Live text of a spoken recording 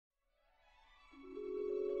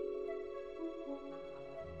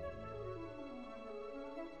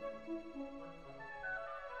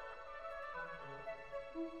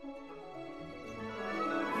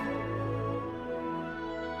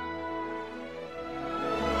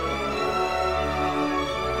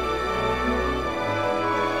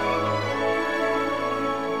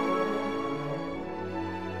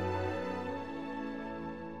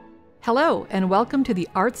Hello, and welcome to the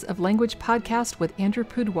Arts of Language podcast with Andrew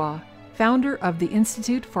Poudois, founder of the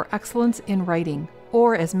Institute for Excellence in Writing,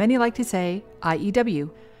 or as many like to say, IEW.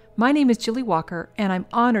 My name is Julie Walker, and I'm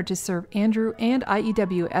honored to serve Andrew and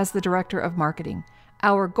IEW as the Director of Marketing.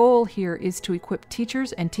 Our goal here is to equip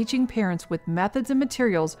teachers and teaching parents with methods and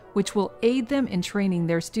materials which will aid them in training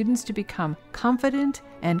their students to become confident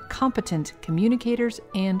and competent communicators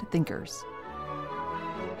and thinkers.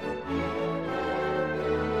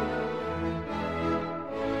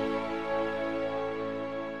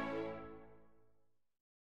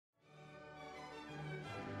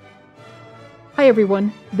 Hi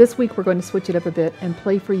everyone, this week we're going to switch it up a bit and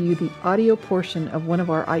play for you the audio portion of one of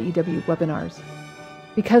our IEW webinars.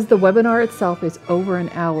 Because the webinar itself is over an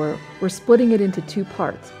hour, we're splitting it into two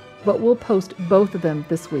parts, but we'll post both of them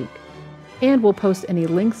this week. And we'll post any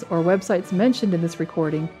links or websites mentioned in this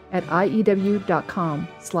recording at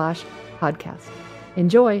iew.com/podcast.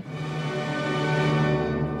 Enjoy!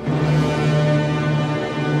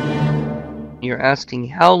 You're asking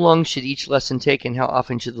how long should each lesson take and how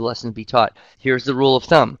often should the lesson be taught. Here's the rule of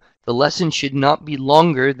thumb. The lesson should not be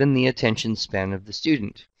longer than the attention span of the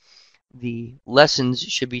student. The lessons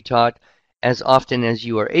should be taught as often as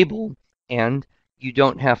you are able, and you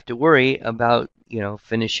don't have to worry about,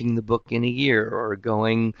 finishing the book in a year or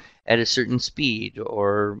going at a certain speed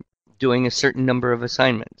or doing a certain number of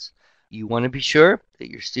assignments. You want to be sure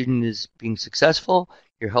that your student is being successful.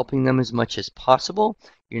 You're helping them as much as possible.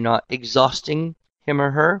 You're not exhausting him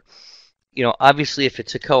or her. Obviously, if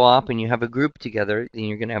it's a co-op and you have a group together, then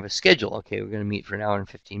you're going to have a schedule. Okay, we're going to meet for an hour and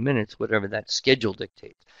 15 minutes, whatever that schedule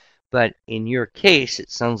dictates. But in your case,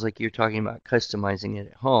 it sounds like you're talking about customizing it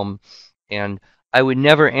at home. And I would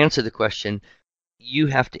never answer the question. You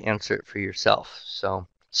have to answer it for yourself. So,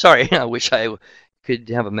 sorry, I wish I could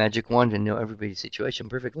have a magic wand and know everybody's situation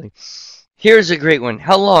perfectly. Here's a great one.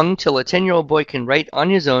 How long till a 10-year-old boy can write on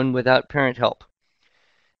his own without parent help?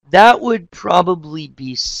 That would probably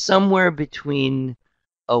be somewhere between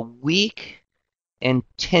a week and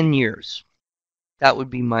 10 years. That would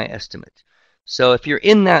be my estimate. So if you're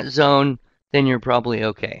in that zone, then you're probably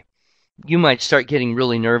okay. You might start getting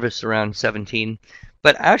really nervous around 17.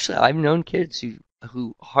 But actually, I've known kids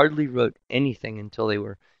who hardly wrote anything until they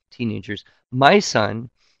were teenagers. My son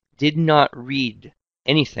did not read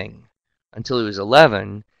anything until he was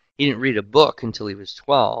 11. He didn't read a book until he was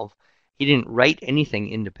 12. He didn't write anything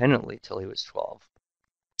independently till he was 12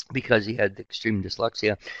 because he had extreme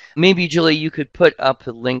dyslexia. Maybe, Julie, you could put up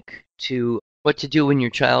a link to what to do when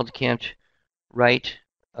your child can't write,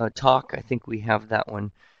 talk. I think we have that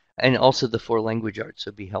one. And also the 4 language arts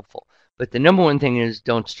would be helpful. But the number one thing is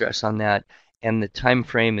don't stress on that. And the time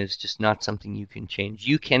frame is just not something you can change.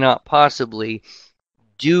 You cannot possibly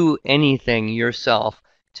do anything yourself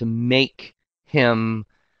to make him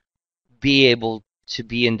be able to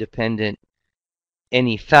be independent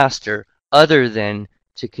any faster other than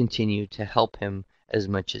to continue to help him as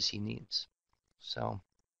much as he needs. So,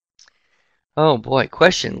 oh boy,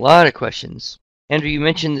 a lot of questions. Andrew, you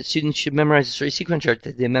mentioned that students should memorize the story sequence chart,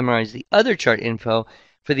 that they memorize the other chart info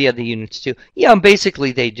for the other units too. Yeah,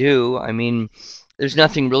 basically they do. I mean, there's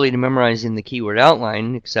nothing really to memorize in the keyword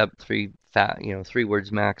outline except 3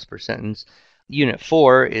 words max per sentence. Unit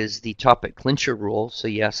 4 is the topic clincher rule, so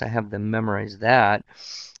yes, I have them memorize that.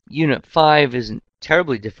 Unit 5 isn't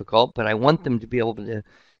terribly difficult, but I want them to be able to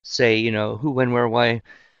say, who, when, where, why,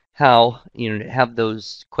 how, to have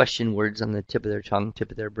those question words on the tip of their tongue,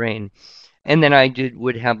 tip of their brain. And then I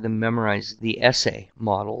would have them memorize the essay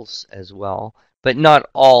models as well, but not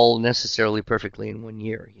all necessarily perfectly in 1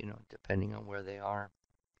 year, depending on where they are.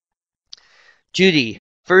 Judy.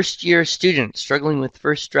 First-year student struggling with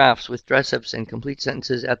first drafts with dress-ups and complete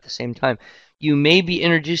sentences at the same time. You may be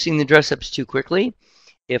introducing the dress-ups too quickly.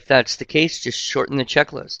 If that's the case, just shorten the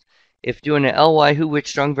checklist. If doing an ly, who, which,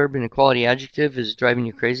 strong verb, and a quality adjective is driving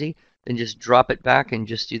you crazy, then just drop it back and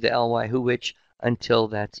just do the ly, who, which until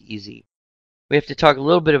that's easy. We have to talk a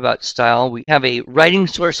little bit about style. We have a writing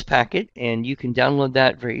source packet, and you can download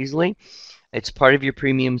that very easily. It's part of your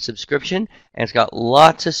premium subscription, and it's got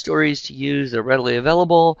lots of stories to use. They're readily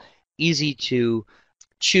available, easy to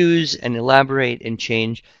choose and elaborate and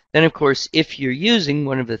change. Then, of course, if you're using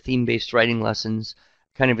one of the theme-based writing lessons,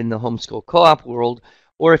 kind of in the homeschool co-op world,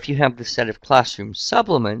 or if you have the set of classroom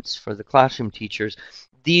supplements for the classroom teachers,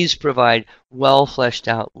 these provide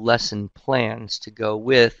well-fleshed-out lesson plans to go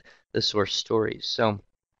with the source stories. So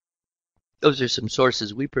those are some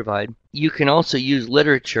sources we provide. You can also use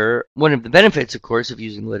literature. One of the benefits, of course, of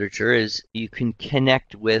using literature is you can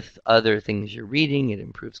connect with other things you're reading. It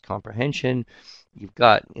improves comprehension. you've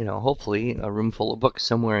got, hopefully a room full of books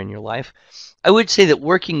somewhere in your life. I would say that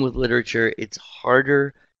working with literature, it's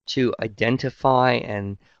harder to identify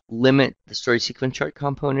and limit the story sequence chart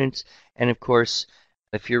components. And of course,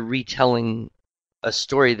 if you're retelling a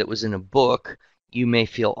story that was in a book, you may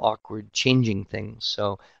feel awkward changing things.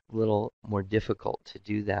 So a little more difficult to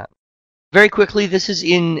do that. Very quickly, this is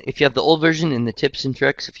if you have the old version, in the tips and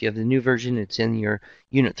tricks. If you have the new version, it's in your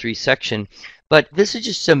Unit 3 section. But this is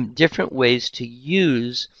just some different ways to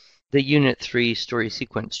use the Unit 3 story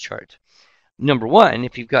sequence chart. Number one,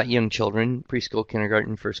 if you've got young children, preschool,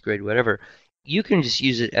 kindergarten, first grade, whatever, you can just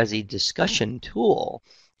use it as a discussion tool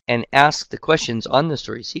and ask the questions on the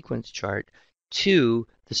story sequence chart to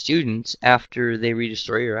the students after they read a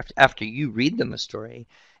story or after you read them a story,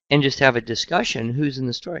 and just have a discussion. Who's in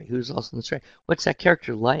the story? Who's else in the story? What's that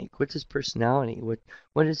character like? What's his personality?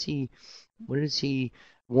 What does he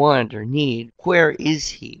want or need? Where is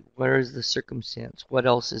he? Where is the circumstance? What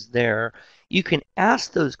else is there? You can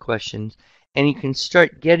ask those questions, and you can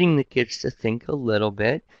start getting the kids to think a little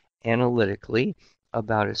bit analytically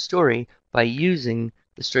about a story by using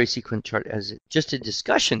the story sequence chart as just a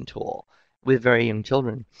discussion tool with very young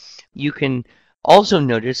children. You can also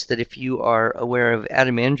notice that if you are aware of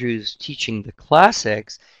Adam Andrews teaching the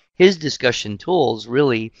classics, his discussion tools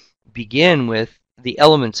really begin with the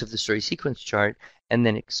elements of the story sequence chart and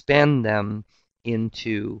then expand them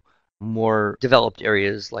into more developed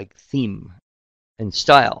areas like theme and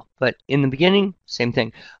style. But in the beginning, same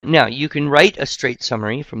thing. Now, you can write a straight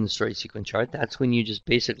summary from the story sequence chart. That's when you just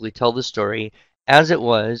basically tell the story as it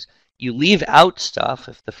was. You leave out stuff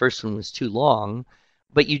if the first one was too long,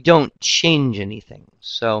 but you don't change anything.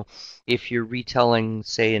 So if you're retelling,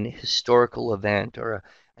 say, an historical event or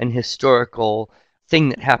an historical thing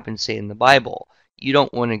that happened, say, in the Bible, you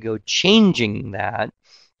don't want to go changing that,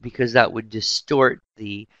 because that would distort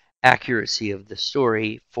the accuracy of the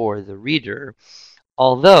story for the reader.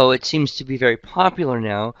 Although it seems to be very popular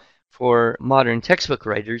now for modern textbook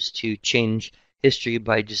writers to change history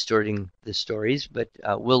by distorting the stories, but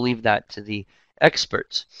we'll leave that to the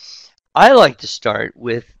experts. I like to start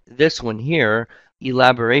with this one here,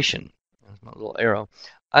 elaboration. There's my little arrow.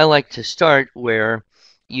 I like to start where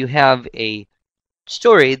you have a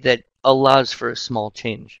story that allows for a small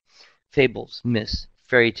change. Fables, myths,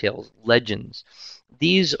 fairy tales, legends.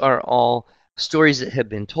 These are all stories that have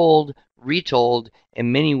been told, retold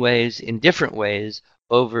in many ways, in different ways,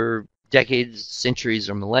 over decades, centuries,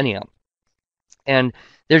 or millennia. And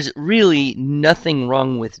there's really nothing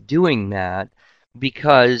wrong with doing that,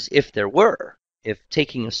 because if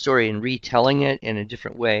taking a story and retelling it in a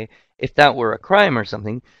different way, if that were a crime or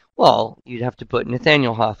something, well, you'd have to put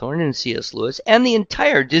Nathaniel Hawthorne and C.S. Lewis and the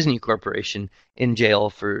entire Disney Corporation in jail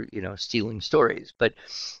for, stealing stories. But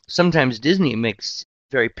sometimes Disney makes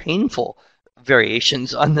very painful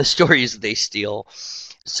variations on the stories they steal.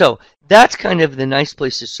 So that's kind of the nice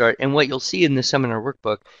place to start. And what you'll see in the seminar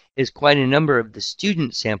workbook is quite a number of the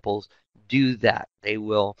student samples do that. They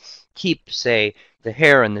will keep, say, the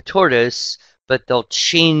hare and the tortoise, but they'll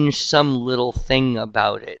change some little thing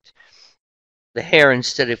about it. The hare,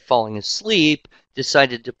 instead of falling asleep,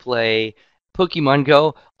 decided to play Pokemon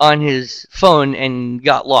Go on his phone and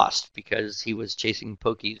got lost because he was chasing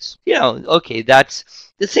Pokies. Okay,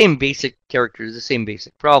 that's the same basic characters, the same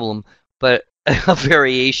basic problem, but a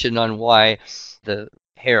variation on why the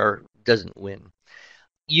hare doesn't win.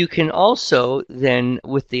 You can also then,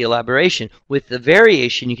 with the elaboration, with the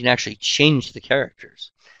variation, you can actually change the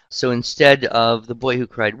characters. So instead of the boy who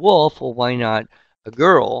cried wolf, well, why not a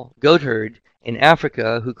girl, goat herd, in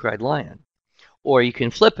Africa who cried lion? Or you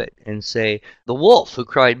can flip it and say the wolf who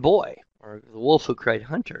cried boy, or the wolf who cried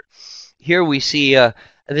hunter. Here we see,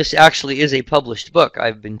 this actually is a published book,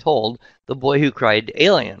 I've been told, The Boy Who Cried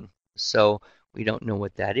Alien. So we don't know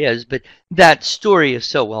what that is, but that story is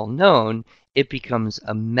so well known, it becomes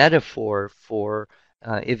a metaphor for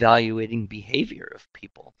evaluating behavior of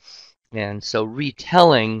people. And so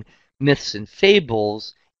retelling myths and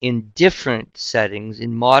fables in different settings,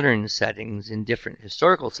 in modern settings, in different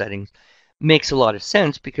historical settings, makes a lot of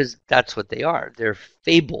sense, because that's what they are. They're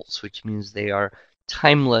fables, which means they are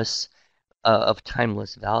timeless, of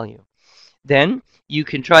timeless value. Then you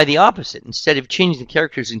can try the opposite. Instead of changing the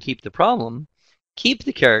characters and keep the problem, keep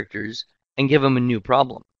the characters and give them a new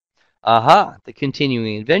problem. Aha, the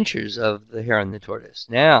continuing adventures of the hare and the tortoise.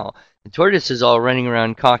 Now, the tortoise is all running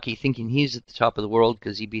around cocky, thinking he's at the top of the world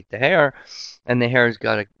because he beat the hare, and the hare's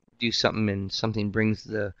got to do something, and something brings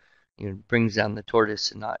down the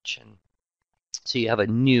tortoise a notch, and so you have a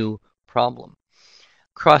new problem.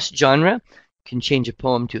 Cross genre can change a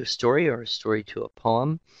poem to a story or a story to a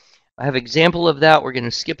poem. I have an example of that. We're going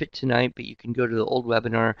to skip it tonight, but you can go to the old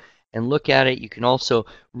webinar and look at it. You can also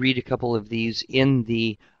read a couple of these in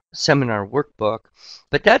the seminar workbook.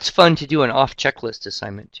 But that's fun to do an off checklist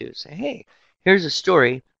assignment too. Say, hey, here's a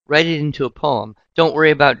story. Write it into a poem. Don't worry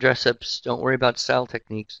about dress-ups. Don't worry about style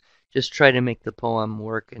techniques. Just try to make the poem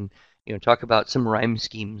work and talk about some rhyme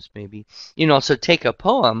schemes maybe. You can also take a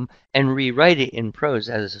poem and rewrite it in prose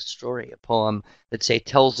as a story. A poem that, say,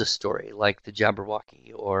 tells a story like the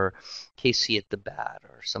Jabberwocky or Casey at the Bat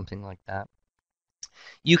or something like that.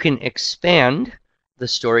 You can expand the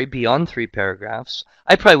story beyond 3 paragraphs.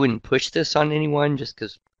 I probably wouldn't push this on anyone just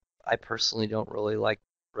because I personally don't really like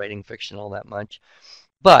writing fiction all that much.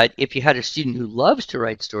 But if you had a student who loves to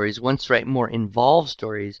write stories, wants to write more involved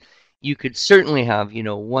stories, you could certainly have,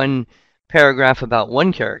 one paragraph about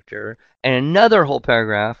one character and another whole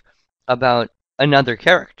paragraph about another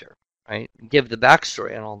character, right? Give the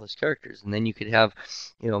backstory on all those characters. And then you could have,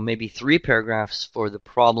 maybe 3 paragraphs for the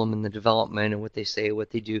problem and the development and what they say, what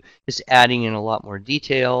they do, just adding in a lot more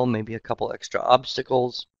detail, maybe a couple extra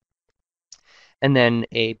obstacles. And then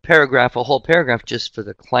a whole paragraph just for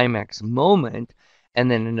the climax moment, and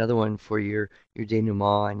then another one for your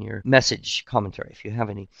denouement and your message commentary, if you have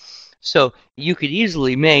any. So you could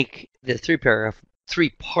easily make the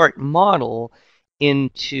 3-part model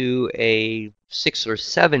into a 6 or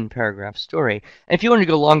 7 paragraph story. And if you want to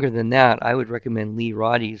go longer than that, I would recommend Lee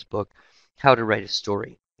Roddy's book, How to Write a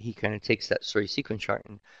Story. He kind of takes that story sequence chart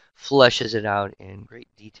and fleshes it out in great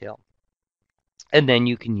detail. And then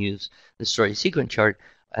you can use the story sequence chart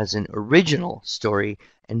as an original story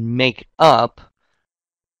and make up,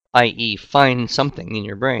 i.e. find something in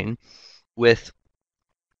your brain with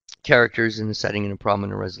characters in a setting and a problem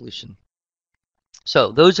and a resolution.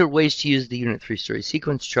 So those are ways to use the Unit 3 story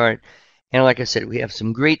sequence chart. And like I said, we have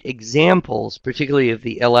some great examples, particularly of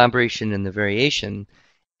the elaboration and the variation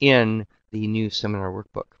in the new seminar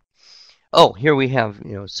workbook. Oh, here we have,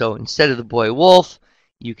 so instead of the boy wolf,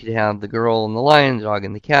 you could have the girl and the lion, the dog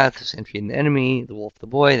and the cat, the sentry and the enemy, the wolf, the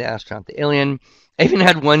boy, the astronaut, the alien. I even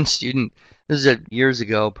had one student, this is years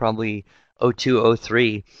ago, probably 02,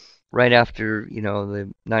 03, right after,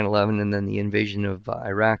 the 9/11 and then the invasion of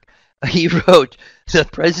Iraq. He wrote, "The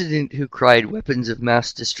president who cried weapons of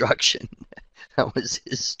mass destruction." That was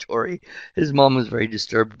his story. His mom was very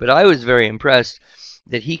disturbed, but I was very impressed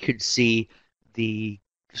that he could see the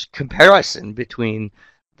comparison between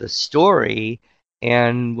the story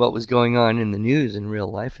and what was going on in the news in real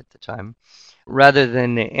life at the time. Rather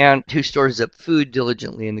than the ant who stores up food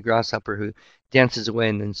diligently and the grasshopper who dances away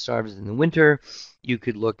and then starves in the winter, you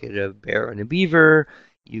could look at a bear and a beaver.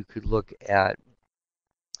 You could look at,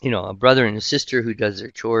 a brother and a sister who does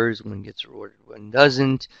their chores, one gets rewarded, one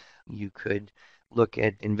doesn't. You could look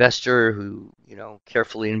at investor who,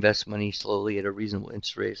 carefully invests money slowly at a reasonable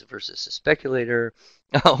interest rate versus a speculator.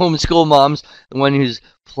 Homeschool moms, the one who's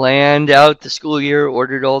planned out the school year,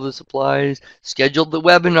 ordered all the supplies, scheduled the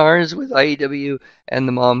webinars with IEW, and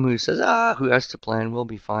the mom who says, who has to plan, we'll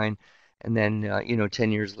be fine. And then,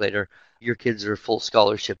 10 years later, your kids are full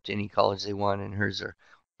scholarship to any college they want, and hers are,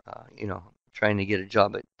 trying to get a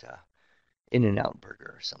job at In-N-Out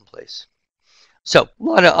Burger or someplace. So, a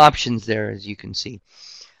lot of options there, as you can see.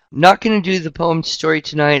 Not going to do the poem story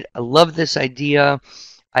tonight. I love this idea.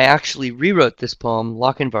 I actually rewrote this poem,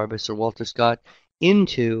 Locke and Varbus, or Walter Scott,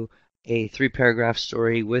 into a 3-paragraph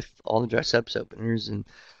story with all the dress-ups, openers, and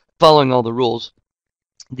following all the rules.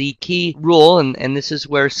 The key rule, and this is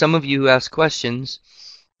where some of you who ask questions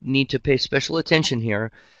need to pay special attention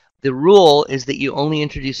here. The rule is that you only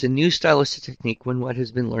introduce a new stylistic technique when what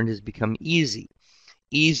has been learned has become easy.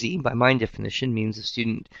 Easy, by my definition, means the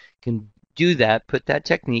student can do that, put that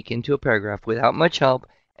technique into a paragraph without much help,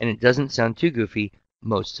 and it doesn't sound too goofy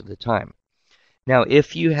most of the time. Now,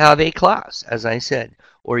 if you have a class, as I said,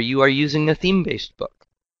 or you are using a theme-based book,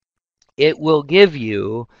 it will give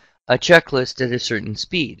you a checklist at a certain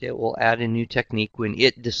speed. It will add a new technique when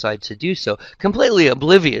it decides to do so, completely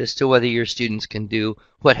oblivious to whether your students can do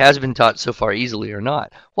what has been taught so far easily or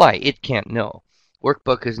not. Why? It can't know.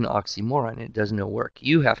 Workbook is an oxymoron. It does no work.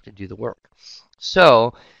 You have to do the work.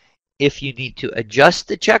 So, if you need to adjust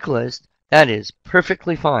the checklist, that is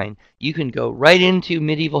perfectly fine. You can go right into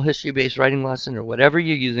medieval history-based writing lesson or whatever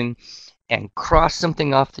you're using and cross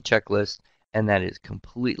something off the checklist, and that is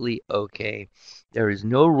completely okay. There is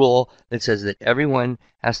no rule that says that everyone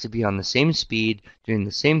has to be on the same speed, doing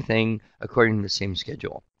the same thing, according to the same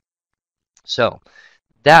schedule. So,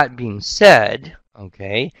 that being said,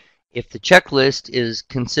 okay, if the checklist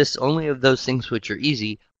consists only of those things which are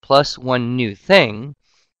easy, plus one new thing,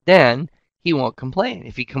 then he won't complain.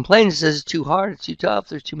 If he complains and says it's too hard, it's too tough,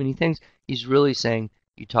 there's too many things, he's really saying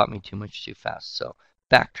You taught me too much too fast. So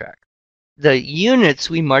backtrack. The units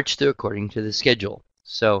we march through according to the schedule.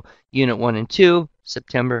 So Unit 1 and 2,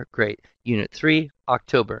 September, great. Unit 3,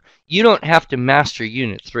 October. You don't have to master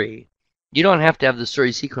Unit 3. You don't have to have the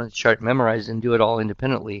story sequence chart memorized and do it all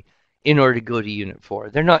independently in order to go to Unit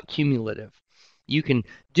 4. They're not cumulative. You can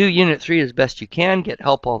do Unit 3 as best you can, get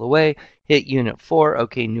help all the way, hit Unit 4,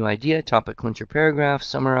 okay, new idea, topic clincher paragraph,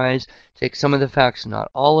 summarize, take some of the facts,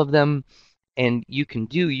 not all of them, and you can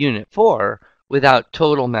do Unit 4 without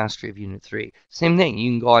total mastery of Unit 3. Same thing,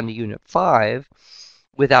 you can go on to Unit 5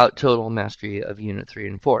 without total mastery of Unit 3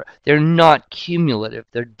 and 4. They're not cumulative,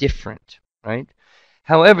 they're different, right?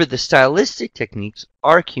 However, the stylistic techniques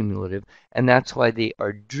are cumulative, and that's why they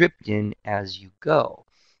are dripped in as you go.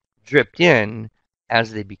 Dripped in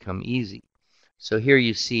as they become easy. So here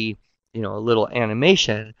you see, a little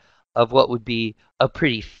animation of what would be a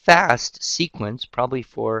pretty fast sequence, probably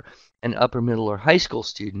for an upper, middle, or high school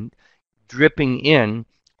student, dripping in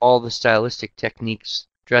all the stylistic techniques,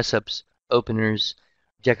 dress-ups, openers,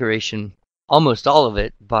 decoration, almost all of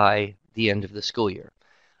it by the end of the school year.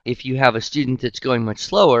 If you have a student that's going much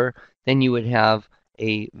slower, then you would have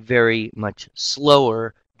a very much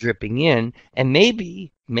slower dripping in, and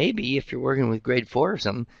maybe if you're working with grade 4 or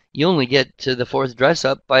something, you only get to the 4th dress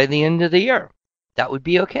up by the end of the year. That would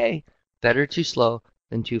be okay. Better too slow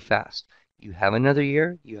than too fast. You have another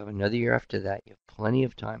year, you have another year after that. You have plenty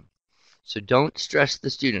of time. So don't stress the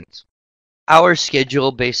students. Our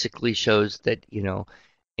schedule basically shows that,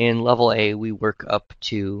 in level A, we work up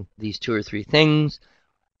to these 2 or 3 things.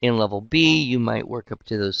 In level B, you might work up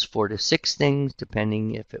to those 4 to 6 things,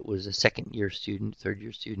 depending if it was a second-year student,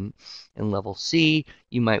 third-year student. In level C,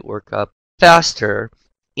 you might work up faster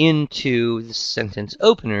into the sentence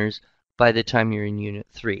openers by the time you're in Unit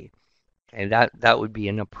 3. And that would be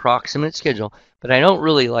an approximate schedule, but I don't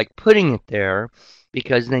really like putting it there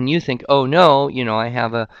because then you think, oh no, I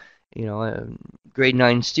have a grade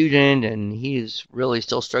 9 student and he is really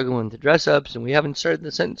still struggling with the dress-ups and we haven't started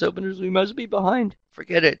the sentence openers, we must be behind.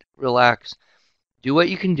 Forget it. Relax. Do what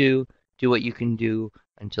you can do. Do what you can do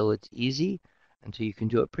until it's easy, until you can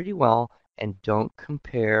do it pretty well, and don't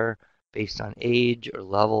compare based on age or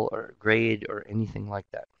level or grade or anything like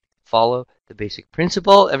that. Follow the basic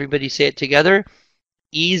principle. Everybody say it together.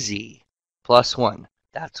 Easy plus 1.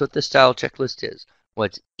 That's what the style checklist is.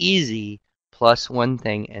 What's easy plus 1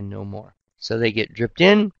 thing and no more. So they get dripped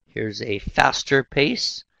in. Here's a faster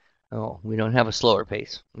pace. Oh, we don't have a slower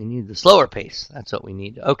pace. We need the slower pace. That's what we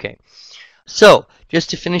need. Okay. So, just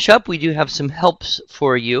to finish up, we do have some helps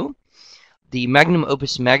for you. The Magnum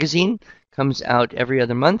Opus magazine comes out every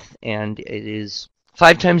other month, and it is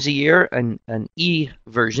 5 times a year, an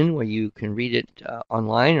e-version where you can read it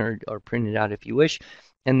online or print it out if you wish.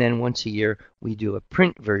 And then once a year, we do a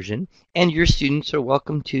print version. And your students are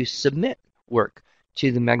welcome to submit work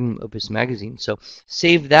to the Magnum Opus magazine. So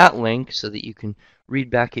save that link so that you can read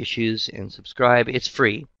back issues and subscribe. It's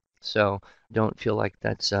free, so don't feel like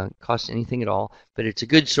that's cost anything at all. But it's a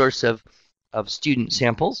good source of student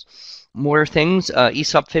samples. More things,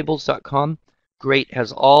 aesopfables.com. Great,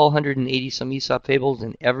 has all 180 some Aesop fables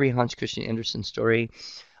and every Hans Christian Andersen story.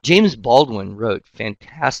 James Baldwin wrote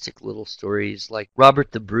fantastic little stories like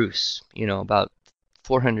Robert the Bruce, about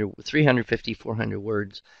 350, 400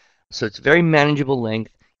 words. So it's very manageable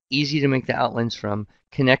length, easy to make the outlines from,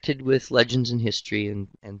 connected with legends in history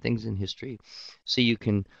and things in history. So you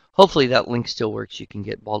can, hopefully that link still works. You can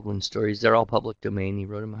get Baldwin stories. They're all public domain. He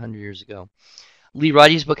wrote them 100 years ago. Lee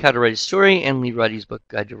Roddy's book, How to Write a Story, and Lee Roddy's book,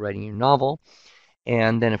 Guide to Writing Your Novel.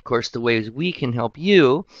 And then, of course, the ways we can help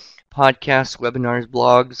you, podcasts, webinars,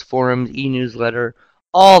 blogs, forums, e-newsletter,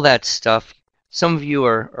 all that stuff. Some of you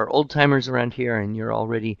are old-timers around here, and you're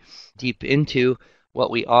already deep into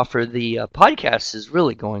what we offer. The podcast is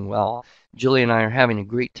really going well. Julie and I are having a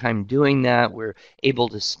great time doing that. We're able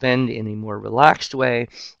to spend in a more relaxed way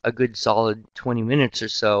a good solid 20 minutes or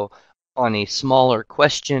so on a smaller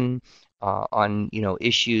question, on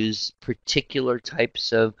issues, particular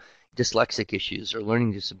types of dyslexic issues or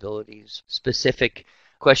learning disabilities, specific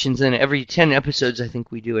questions. And every 10 episodes, I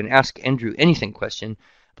think we do an Ask Andrew Anything question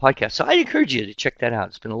podcast. So I'd encourage you to check that out.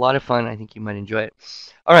 It's been a lot of fun. I think you might enjoy it.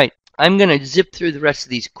 All right. I'm going to zip through the rest of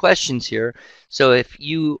these questions here. So if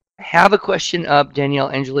you have a question up, Danielle,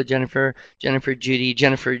 Angela, Jennifer, Judy,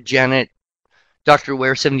 Jennifer, Janet, Dr.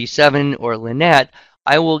 Ware 77, or Lynette,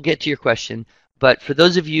 I will get to your question. But for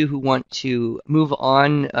those of you who want to move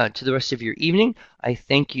on to the rest of your evening, I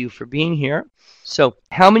thank you for being here. So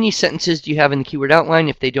how many sentences do you have in the keyword outline?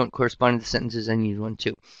 If they don't correspond to the sentences, I need one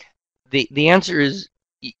too. The answer is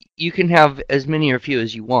you can have as many or few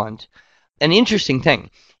as you want. An interesting thing,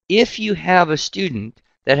 if you have a student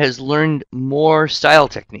that has learned more style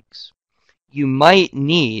techniques. You might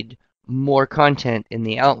need more content in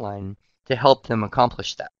the outline to help them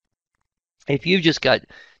accomplish that. If you've just got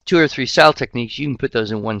 2 or 3 style techniques, you can put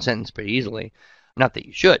those in one sentence pretty easily. Not that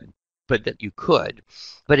you should, but that you could.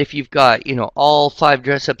 But if you've got, all 5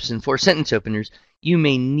 dress-ups and 4 sentence openers, you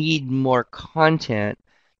may need more content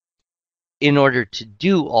in order to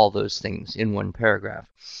do all those things in one paragraph.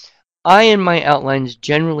 I, in my outlines,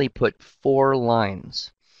 generally put 4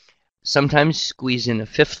 lines. Sometimes squeeze in a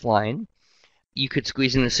 5th line. You could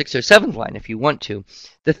squeeze in a 6th or 7th line if you want to.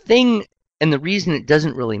 The thing, and the reason it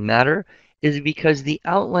doesn't really matter, is because the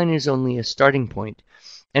outline is only a starting point.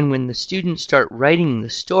 And when the students start writing the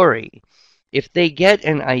story, if they get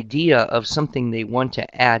an idea of something they want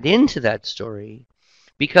to add into that story,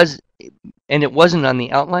 and it wasn't on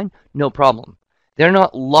the outline, no problem. They're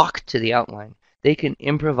not locked to the outline. They can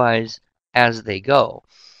improvise as they go.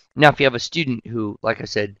 Now, if you have a student who, like I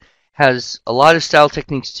said, has a lot of style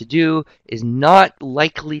techniques to do, is not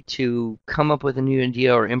likely to come up with a new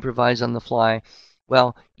idea or improvise on the fly,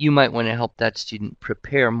 well, you might want to help that student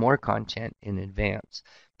prepare more content in advance.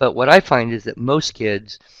 But what I find is that most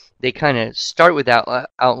kids, they kind of start with that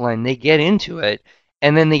outline, they get into it,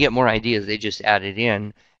 and then they get more ideas. They just add it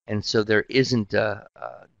in, and so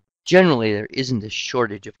generally there isn't a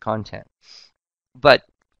shortage of content. But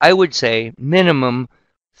I would say minimum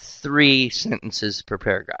 3 sentences per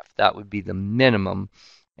paragraph. That would be the minimum,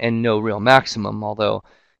 and no real maximum, although,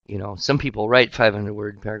 some people write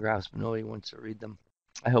 500-word paragraphs, but nobody wants to read them.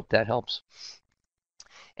 I hope that helps.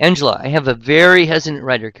 Angela, I have a very hesitant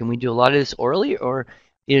writer. Can we do a lot of this orally, or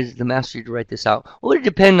is the mastery to write this out? Well, it would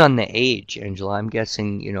depend on the age, Angela. I'm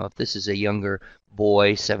guessing, if this is a younger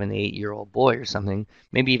boy, 7, 8-year-old boy or something,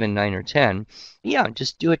 maybe even 9 or 10, yeah,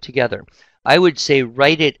 just do it together. I would say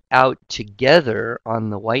write it out together on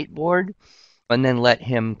the whiteboard and then let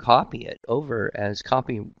him copy it over as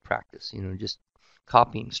copy practice, just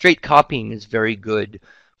copying. Straight copying is very good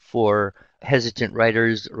for hesitant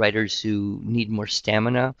writers who need more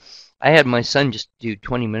stamina. I had my son just do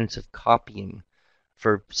 20 minutes of copying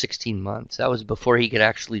for 16 months. That was before he could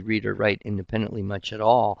actually read or write independently much at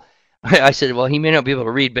all. I said, well, he may not be able to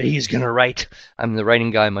read, but he's going to write. I'm the writing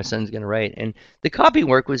guy. My son's going to write. And the copy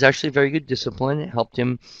work was actually very good discipline. It helped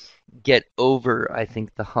him get over, I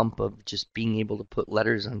think, the hump of just being able to put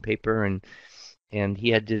letters on paper. And he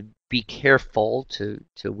had to be careful to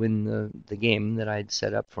win the game that I had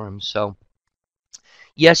set up for him. So,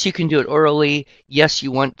 yes, you can do it orally. Yes,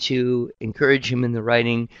 you want to encourage him in the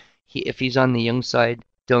writing. If he's on the young side,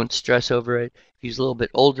 don't stress over it. If he's a little bit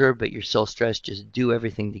older, but you're still stressed, just do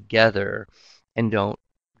everything together, and don't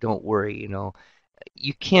worry.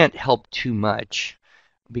 You can't help too much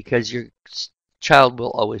because your child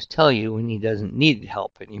will always tell you when he doesn't need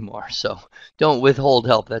help anymore. So don't withhold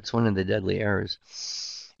help. That's one of the deadly errors.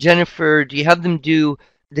 Jennifer, do you have them do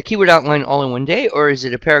the keyword outline all in one day, or is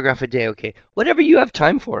it a paragraph a day? Okay, whatever you have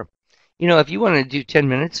time for. If you want to do 10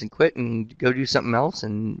 minutes and quit and go do something else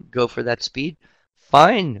and go for that speed,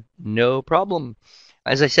 fine, no problem.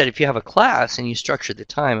 As I said, if you have a class and you structure the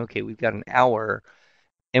time, okay, we've got an hour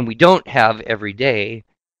and we don't have every day,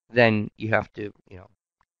 then you have to,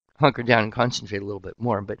 hunker down and concentrate a little bit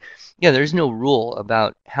more. But yeah, there's no rule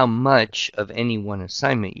about how much of any one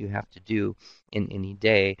assignment you have to do in any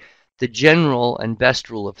day. The general and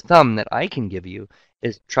best rule of thumb that I can give you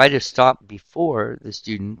is try to stop before the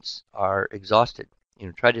students are exhausted.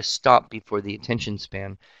 Try to stop before the attention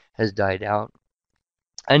span has died out.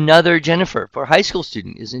 Another, Jennifer, for a high school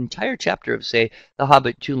student, is an entire chapter of, say, The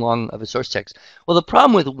Hobbit too long of a source text? Well, the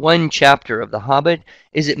problem with one chapter of The Hobbit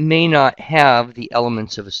is it may not have the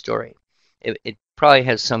elements of a story. It probably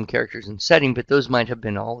has some characters and setting, but those might have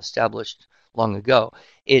been all established long ago.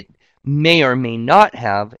 It may or may not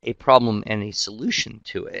have a problem and a solution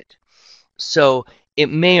to it. So it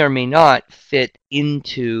may or may not fit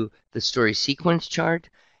into the story sequence chart,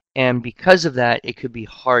 and because of that, it could be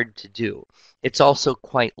hard to do. It's also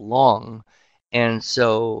quite long, and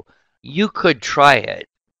so you could try it,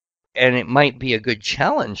 and it might be a good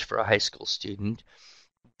challenge for a high school student,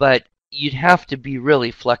 but you'd have to be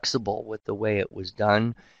really flexible with the way it was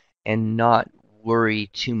done and not worry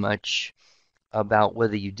too much about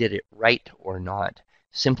whether you did it right or not,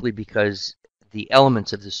 simply because the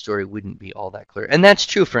elements of the story wouldn't be all that clear. And that's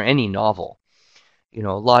true for any novel. A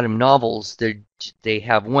lot of novels, they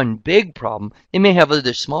have one big problem. They may have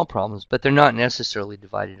other small problems, but they're not necessarily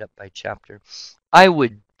divided up by chapter. I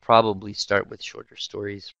would probably start with shorter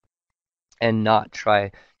stories and not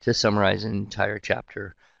try to summarize an entire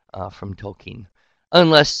chapter from Tolkien,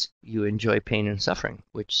 unless you enjoy pain and suffering,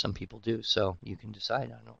 which some people do. So you can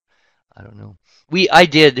decide. I don't know. I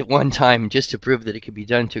did one time, just to prove that it could be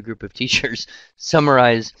done to a group of teachers,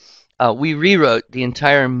 summarize. We rewrote the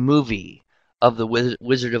entire movie of The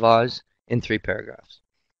Wizard of Oz in 3 paragraphs.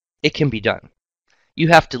 It can be done. You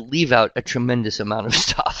have to leave out a tremendous amount of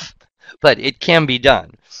stuff, but it can be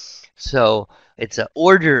done. So it's an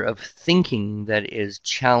order of thinking that is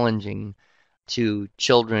challenging to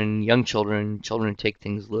children, young children, children who take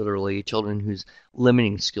things literally, children whose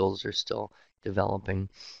limiting skills are still developing.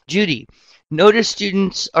 Judy, notice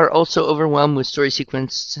students are also overwhelmed with story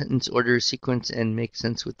sequence, sentence order, sequence, and make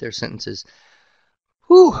sense with their sentences.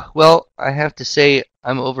 Whew, well, I have to say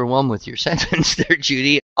I'm overwhelmed with your sentence there,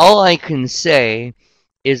 Judy. All I can say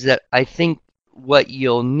is that I think what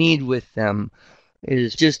you'll need with them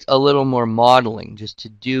is just a little more modeling, just to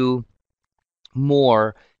do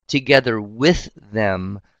more together with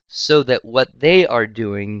them so that what they are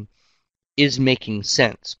doing is making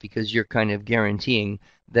sense, because you're kind of guaranteeing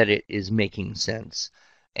that it is making sense.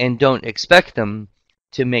 And don't expect them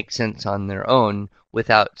to make sense on their own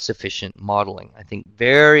without sufficient modeling. I think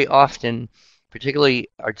very often, particularly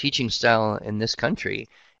our teaching style in this country,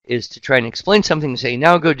 is to try and explain something and say,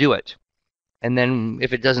 now go do it. And then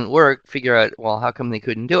if it doesn't work, figure out, well, how come they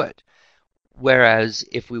couldn't do it? Whereas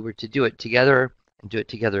if we were to do it together and do it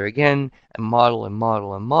together again and model and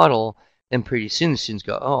model and model, then pretty soon the students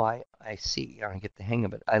go, oh, I see, I get the hang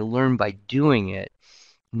of it. I learn by doing it,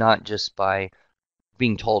 not just by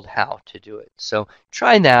being told how to do it. So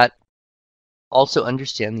try that. Also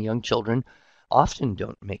understand the young children often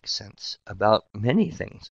don't make sense about many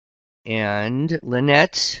things. And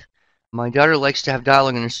Lynette, my daughter likes to have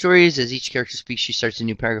dialogue in her stories. As each character speaks, she starts a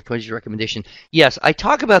new paragraph. What is your recommendation? Yes, I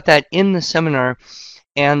talk about that in the seminar.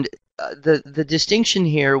 And the distinction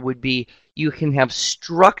here would be you can have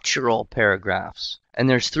structural paragraphs, and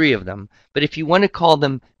there's 3 of them. But if you want to call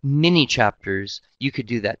them mini chapters, you could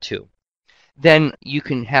do that too. Then you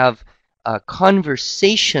can have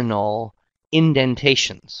conversational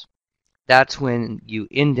indentations. That's when you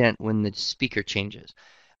indent when the speaker changes.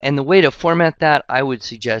 And the way to format that, I would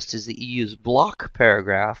suggest, is that you use block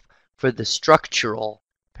paragraph for the structural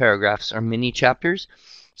paragraphs or mini chapters.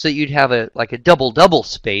 So you'd have a double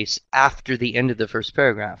space after the end of the first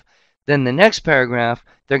paragraph. Then the next paragraph,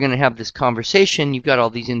 they're going to have this conversation. You've got all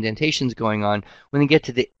these indentations going on. When they get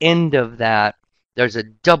to the end of that, there's a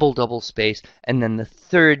double space. And then the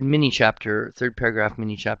third paragraph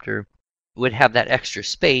mini chapter would have that extra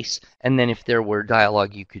space, and then if there were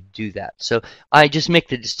dialogue, you could do that. So I just make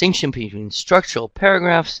the distinction between structural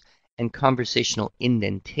paragraphs and conversational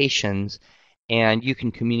indentations, and you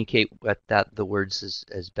can communicate what the words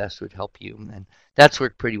as best would help you. And that's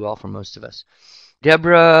worked pretty well for most of us.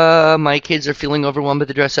 Deborah, my kids are feeling overwhelmed with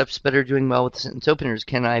the dress-ups, but are doing well with the sentence openers.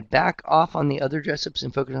 Can I back off on the other dress-ups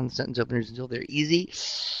and focus on the sentence openers until they're easy?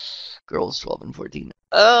 Girls 12 and 14.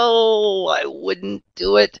 Oh, I wouldn't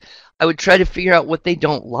do it. I would try to figure out what they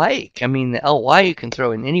don't like. I mean, the ly you can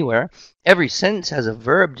throw in anywhere. Every sentence has a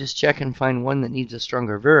verb. Just check and find one that needs a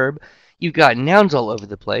stronger verb. You've got nouns all over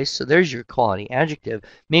the place, so there's your quality adjective.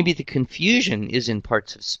 Maybe the confusion is in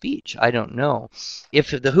parts of speech. I don't know.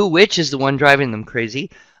 If the who, which is the one driving them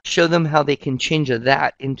crazy, show them how they can change a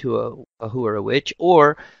that into a who or a which.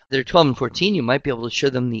 Or they're 12 and 14, you might be able to show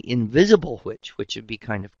them the invisible which would be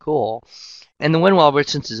kind of cool. And the when, while, where,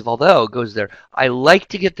 since, of although goes there. I like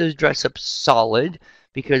to get those dress-ups solid,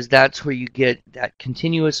 because that's where you get that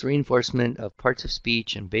continuous reinforcement of parts of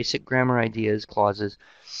speech and basic grammar ideas, clauses,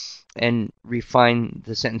 and refine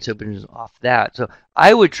the sentence openers off that. So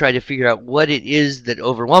I would try to figure out what it is that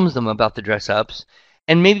overwhelms them about the dress-ups,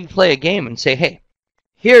 and maybe play a game and say, hey,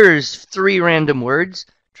 here's 3 random words.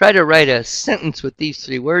 Try to write a sentence with these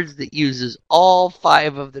 3 words that uses all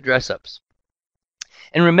 5 of the dress-ups.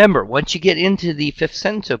 And remember, once you get into the 5th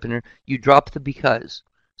sentence opener, you drop the because.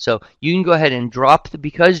 So you can go ahead and drop the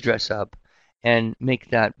because dress-up and make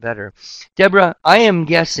that better. Deborah, I am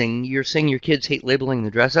guessing you're saying your kids hate labeling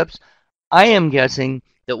the dress-ups. I am guessing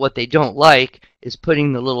that what they don't like is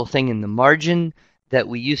putting the little thing in the margin that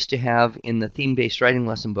we used to have in the theme-based writing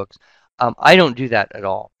lesson books. I don't do that at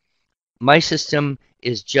all. My system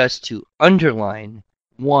is just to underline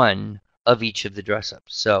one of each of the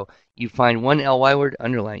dress-ups. So you find one ly word,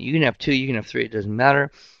 underline. You can have 2, you can have 3, it doesn't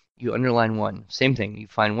matter. You underline 1. Same thing. You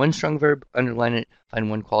find one strong verb, underline it. Find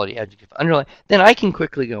one quality adjective, underline. Then I can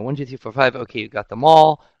quickly go 1, 2, 3, 4, 5. Okay, you got them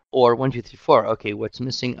all. Or 1, 2, 3, 4. Okay, what's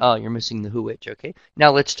missing? Oh, you're missing the who, which. Okay,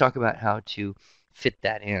 now let's talk about how to fit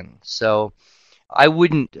that in. So I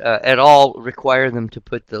wouldn't at all require them to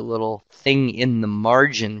put the little thing in the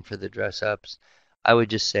margin for the dress-ups. I would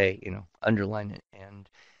just say, underline it. And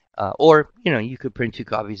Or, you could print 2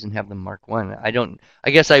 copies and have them mark 1.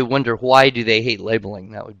 I guess I wonder, why do they hate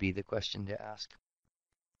labeling? That would be the question to ask.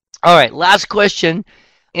 All right, last question.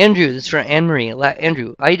 Andrew, this is for Anne-Marie.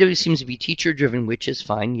 Andrew, IEW seems to be teacher-driven, which is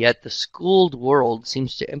fine, yet the schooled world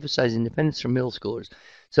seems to emphasize independence for middle schoolers.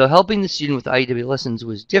 So helping the student with IEW lessons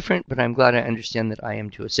was different, but I'm glad I understand that I am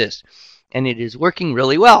to assist. And it is working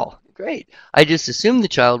really well. Great. I just assumed the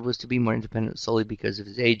child was to be more independent solely because of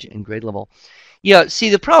his age and grade level. Yeah, see,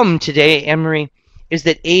 the problem today, Anne-Marie, is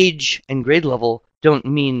that age and grade level don't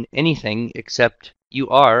mean anything except you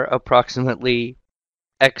are approximately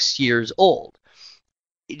X years old.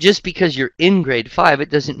 Just because you're in grade 5, it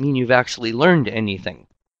doesn't mean you've actually learned anything,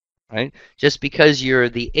 right? Just because you're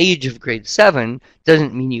the age of grade 7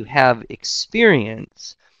 doesn't mean you have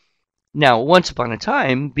experience. Now, once upon a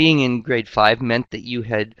time, being in grade 5 meant that you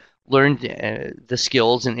had learned the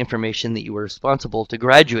skills and information that you were responsible to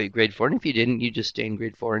graduate grade 4. And if you didn't, you just stay in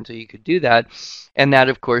grade 4 until you could do that. And that,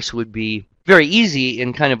 of course, would be very easy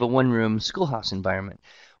in kind of a one-room schoolhouse environment.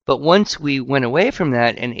 But once we went away from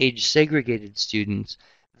that and age-segregated students,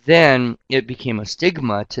 then it became a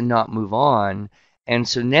stigma to not move on. And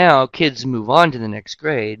so now kids move on to the next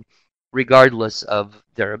grade regardless of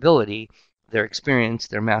their ability, their experience,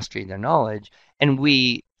 their mastery, their knowledge. And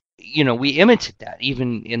we imitate that.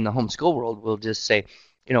 Even in the homeschool world, we'll just say,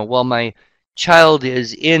 well, my child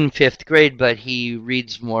is in 5th grade, but he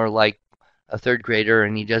reads more like a 3rd grader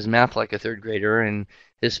and he does math like a 3rd grader and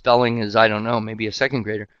his spelling is, I don't know, maybe a 2nd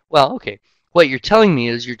grader. Well, okay. What you're telling me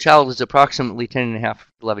is your child is approximately 10 and a half,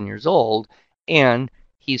 11 years old, and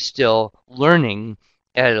he's still learning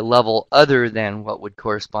at a level other than what would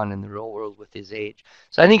correspond in the real world with his age.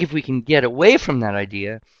 So I think if we can get away from that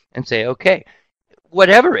idea and say, okay,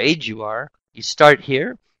 whatever age you are, you start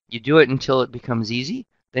here, you do it until it becomes easy,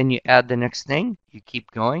 then you add the next thing, you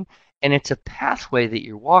keep going, and it's a pathway that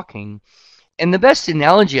you're walking. And the best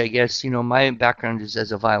analogy, I guess, my background is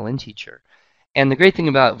as a violin teacher. And the great thing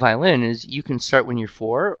about violin is you can start when you're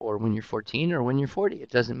 4 or when you're 14 or when you're 40. It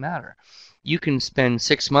doesn't matter. You can spend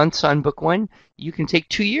 6 months on book 1. You can take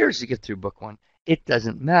 2 years to get through book 1. It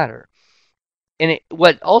doesn't matter. And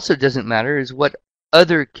what also doesn't matter is what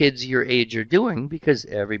other kids your age are doing, because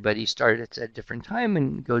everybody starts at a different time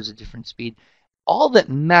and goes at different speed. All that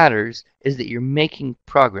matters is that you're making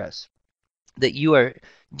progress, that you are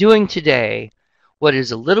doing today what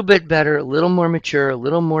is a little bit better, a little more mature, a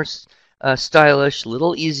little more stylish, a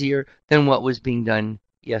little easier than what was being done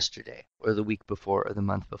yesterday or the week before or the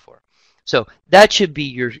month before. So that should be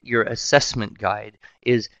your assessment guide.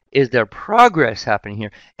 Is there progress happening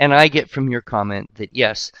here? And I get from your comment that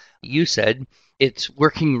yes, you said it's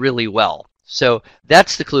working really well. So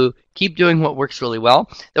that's the clue. Keep doing what works really well.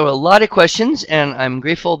 There were a lot of questions, and I'm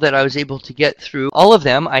grateful that I was able to get through all of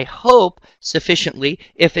them. I hope sufficiently.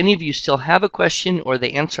 If any of you still have a question or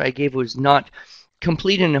the answer I gave was not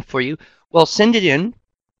complete enough for you, well, send it in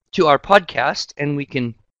to our podcast, and we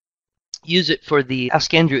can use it for the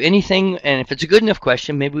Ask Andrew Anything. And if it's a good enough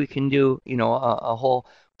question, maybe we can do a whole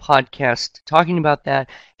podcast talking about that.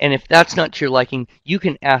 And if that's not to your liking, you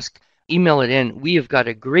can email it in. We have got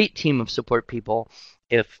a great team of support people.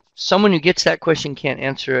 If someone who gets that question can't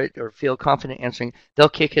answer it or feel confident answering, they'll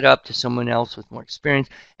kick it up to someone else with more experience,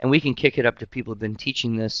 and we can kick it up to people who've been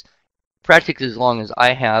teaching this practically as long as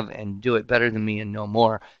I have and do it better than me and know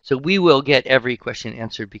more. So we will get every question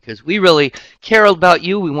answered because we really care about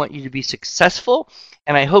you. We want you to be successful,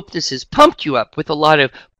 and I hope this has pumped you up with a lot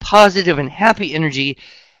of positive and happy energy.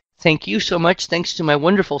 Thank you so much. Thanks to my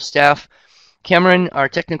wonderful staff, Cameron, our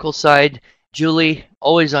technical side, Julie,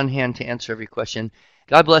 always on hand to answer every question.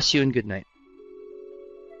 God bless you and good night.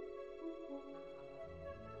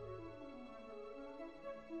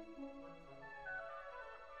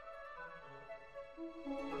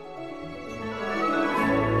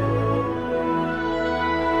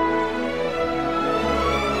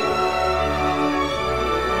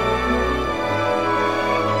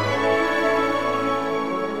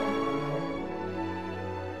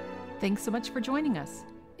 Thanks so much for joining us.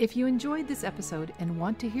 If you enjoyed this episode and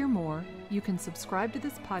want to hear more, you can subscribe to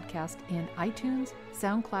this podcast in iTunes,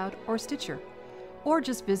 SoundCloud, or Stitcher, or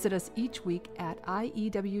just visit us each week at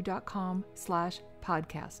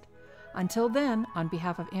iew.com/podcast. Until then, on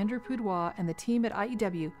behalf of Andrew Poudois and the team at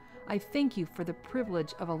IEW, I thank you for the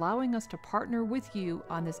privilege of allowing us to partner with you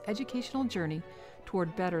on this educational journey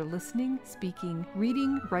toward better listening, speaking,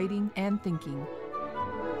 reading, writing, and thinking.